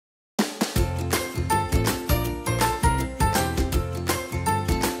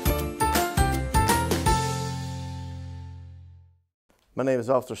My name is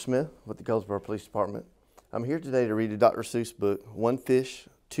Officer Smith with the Goldsboro Police Department. I'm here today to read a Dr. Seuss book, One Fish,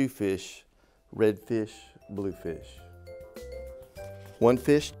 Two Fish, Red Fish, Blue Fish. One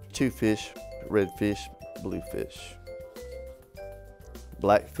fish, two fish, red fish, blue fish.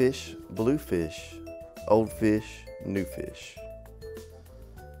 Black fish, blue fish, old fish, new fish.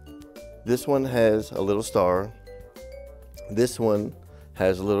 This one has a little star. This one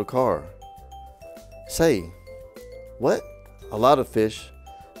has a little car. Say, what? A lot of fish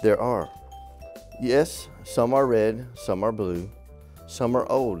there are. Yes, some are red, some are blue, some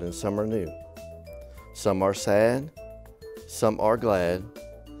are old and some are new. Some are sad, some are glad,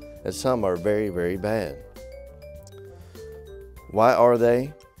 and some are very, very bad. Why are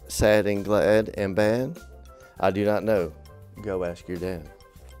they sad and glad and bad? I do not know. Go ask your dad.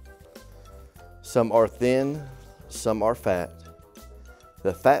 Some are thin, some are fat.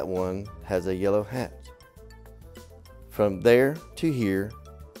 The fat one has a yellow hat. From there to here,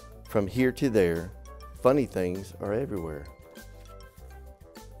 from here to there, funny things are everywhere.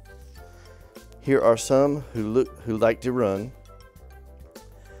 Here are some who like to run.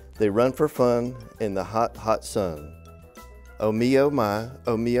 They run for fun in the hot, hot sun. Oh me, oh my,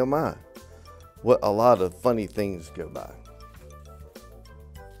 oh me, oh my. What a lot of funny things go by.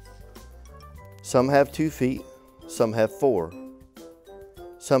 Some have 2 feet, some have 4.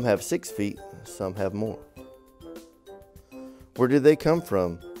 Some have 6 feet, some have more. Where did they come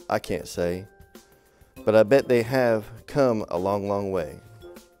from? I can't say, but I bet they have come a long, long way.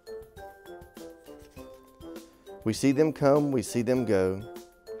 We see them come, we see them go.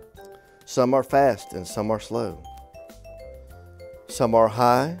 Some are fast and some are slow. Some are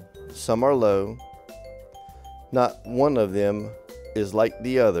high, some are low. Not one of them is like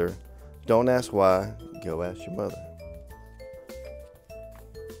the other. Don't ask why, go ask your mother.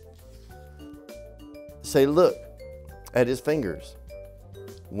 Say, look at his fingers.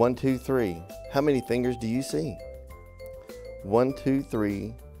 1, 2, 3. How many fingers do you see? 1, 2,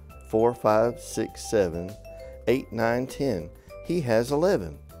 3, 4, 5, 6, 7, 8, 9, 10. He has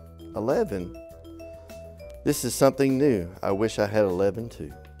 11. 11? This is something new. I wish I had 11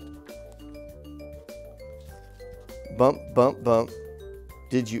 too. Bump, bump, bump.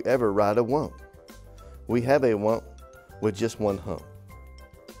 Did you ever ride a wump? We have a wump with just 1 hump.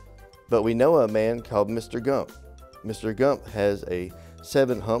 But we know a man called Mr. Gump. Mr. Gump has a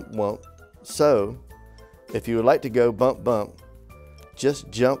 7-hump wump. So, if you would like to go bump, bump, just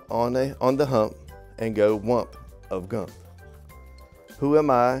jump on the hump and go wump of Gump. Who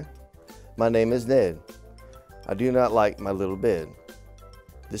am I? My name is Ned. I do not like my little bed.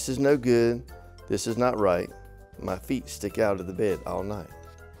 This is no good. This is not right. My feet stick out of the bed all night.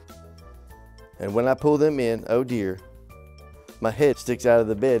 And when I pull them in, oh dear, my head sticks out of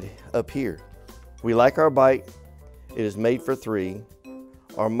the bed up here. We like our bike. It is made for 3.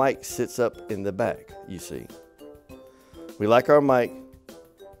 Our mic sits up in the back, you see. We like our mic,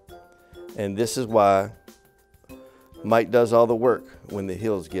 and this is why Mike does all the work when the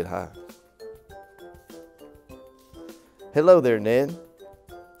hills get high. Hello there, Ned.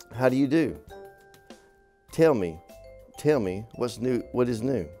 How do you do? Tell me what's new, what is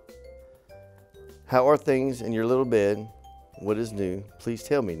new? How are things in your little bed? What is new? Please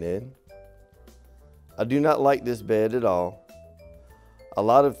tell me, Ned. I do not like this bed at all. A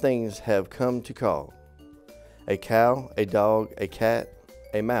lot of things have come to call. A cow, a dog, a cat,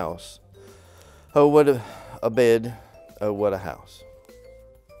 a mouse. Oh, what a bed. Oh, what a house.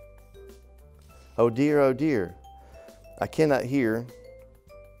 Oh dear, I cannot hear.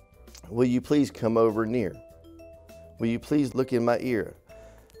 Will you please come over near? Will you please look in my ear?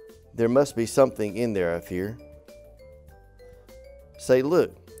 There must be something in there, I fear. Say,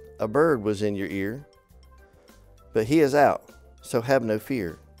 look, a bird was in your ear, but he is out, so have no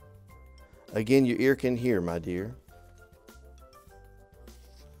fear. Again your ear can hear, my dear.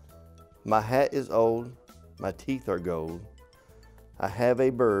 My hat is old, my teeth are gold. I have a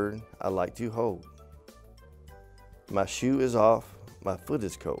bird I like to hold. My shoe is off, my foot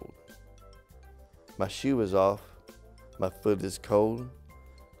is cold. My shoe is off, my foot is cold.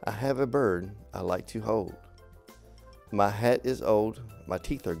 I have a bird I like to hold. My hat is old, my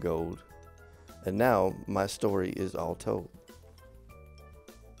teeth are gold, and now my story is all told.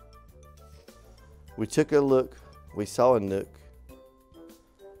 We took a look, we saw a nook.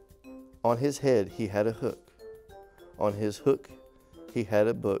 On his head he had a hook. On his hook he had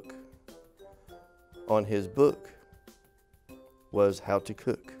a book. On his book was how to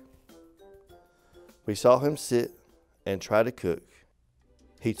cook. We saw him sit and try to cook.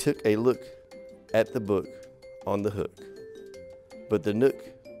 He took a look at the book on the hook. But the nook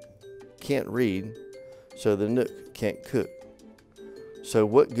can't read, so the nook can't cook. So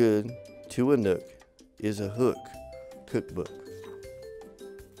what good to a nook is a hook cookbook?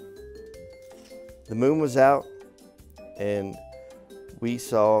 The moon was out and we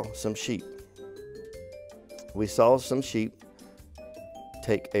saw some sheep. We saw some sheep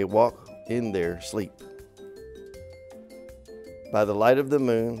take a walk in their sleep. By the light of the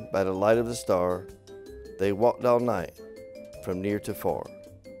moon, by the light of the star, they walked all night from near to far.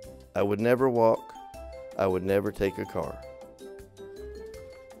 I would never walk, I would never take a car.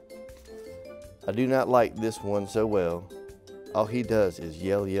 I do not like this one so well. All he does is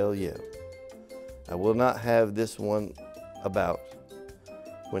yell, yell, yell. I will not have this one about.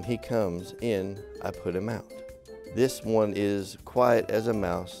 When he comes in, I put him out. This one is quiet as a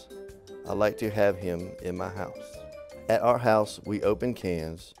mouse. I like to have him in my house. At our house, we open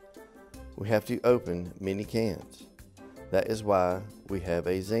cans. We have to open many cans. That is why we have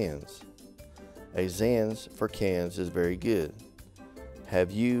a Zans. A Zans for cans is very good.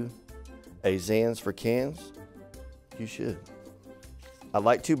 Have you a Zans for cans? You should. I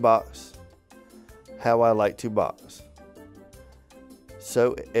like to box. How I like to box.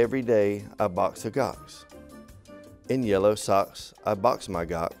 So every day I box a gox. In yellow socks, I box my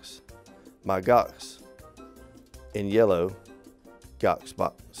gox. My gox in yellow gox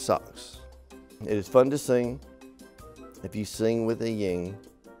box socks. It is fun to sing. If you sing with a ying,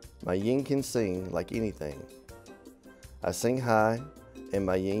 my ying can sing like anything. I sing high and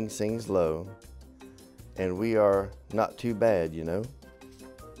my ying sings low, and we are not too bad, you know.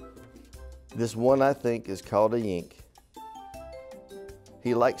 This one I think is called a yink.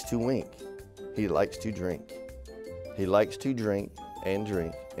 He likes to wink. He likes to drink. He likes to drink and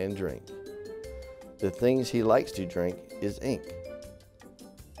drink and drink. The things he likes to drink is ink.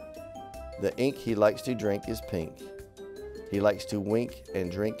 The ink he likes to drink is pink. He likes to wink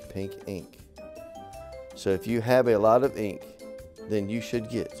and drink pink ink. So if you have a lot of ink, then you should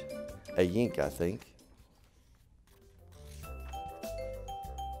get a yink, I think.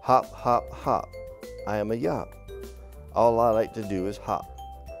 Hop, hop, hop, I am a yop. All I like to do is hop,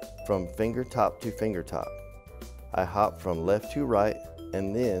 from finger top to finger top. I hop from left to right,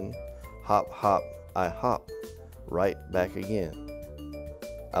 and then hop, hop, I hop right back again.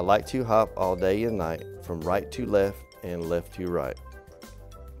 I like to hop all day and night, from right to left and left to right.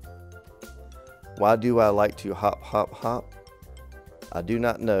 Why do I like to hop, hop, hop? I do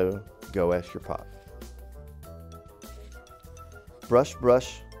not know. Go ask your pop. Brush,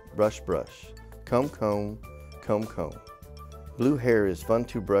 brush, brush, brush. Comb, comb, comb, comb. Blue hair is fun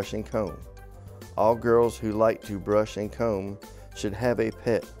to brush and comb. All girls who like to brush and comb should have a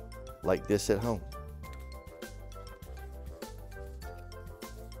pet like this at home.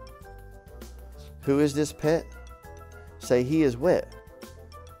 Who is this pet? Say he is wet.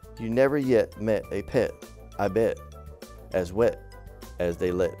 You never yet met a pet, I bet, as wet as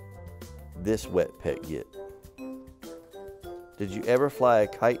they let this wet pet get. Did you ever fly a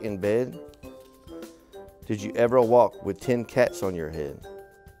kite in bed? Did you ever walk with 10 cats on your head?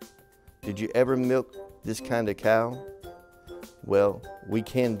 Did you ever milk this kind of cow? Well, we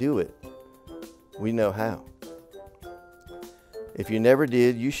can do it. We know how. If you never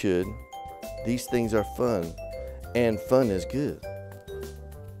did, you should. These things are fun, and fun is good.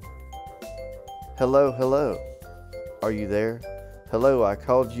 Hello, hello. Are you there? Hello, I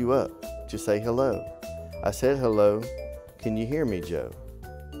called you up to say hello. I said hello. Can you hear me, Joe?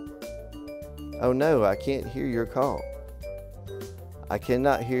 Oh no, I can't hear your call. I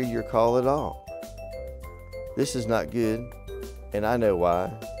cannot hear your call at all. This is not good, and I know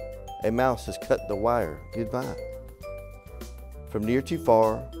why. A mouse has cut the wire. Goodbye. From near to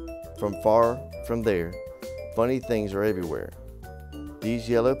far from there, funny things are everywhere. These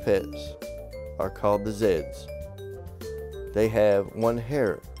yellow pets are called the Zeds. They have one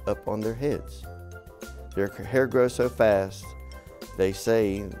hair up on their heads. Their hair grows so fast, they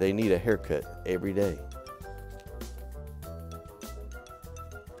say they need a haircut every day.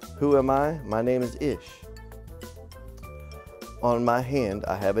 Who am I? My name is Ish. On my hand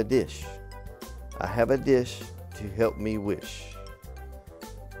I have a dish. I have a dish to help me wish.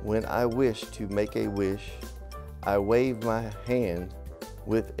 When I wish to make a wish, I wave my hand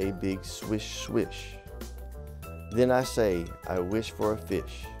with a big swish swish. Then I say, I wish for a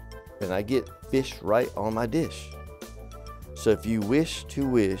fish, and I get fish right on my dish. So if you wish to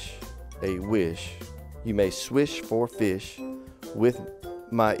wish a wish, you may swish for fish with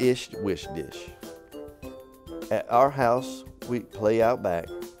my ish wish dish. At our house, we play out back.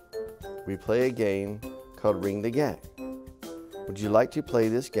 We play a game called Ring the Gack. Would you like to play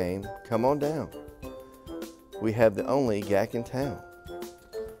this game? Come on down. We have the only gack in town.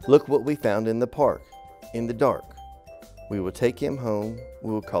 Look what we found in the park, in the dark. We will take him home.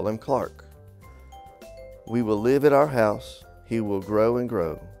 We will call him Clark. We will live at our house. He will grow and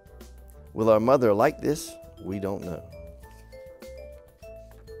grow. Will our mother like this? We don't know.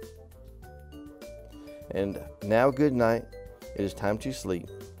 And now, good night. It is time to sleep.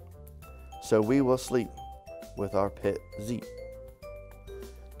 So we will sleep with our pet Zeep.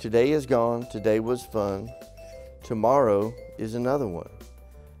 Today is gone. Today was fun. Tomorrow is another one.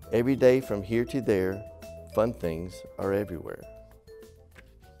 Every day from here to there, fun things are everywhere.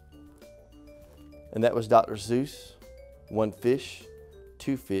 And that was Dr. Seuss. One fish,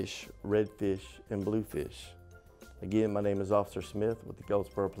 two fish, red fish, and blue fish. Again, my name is Officer Smith with the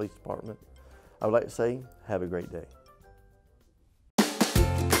Goldsboro Police Department. I would like to say, have a great day.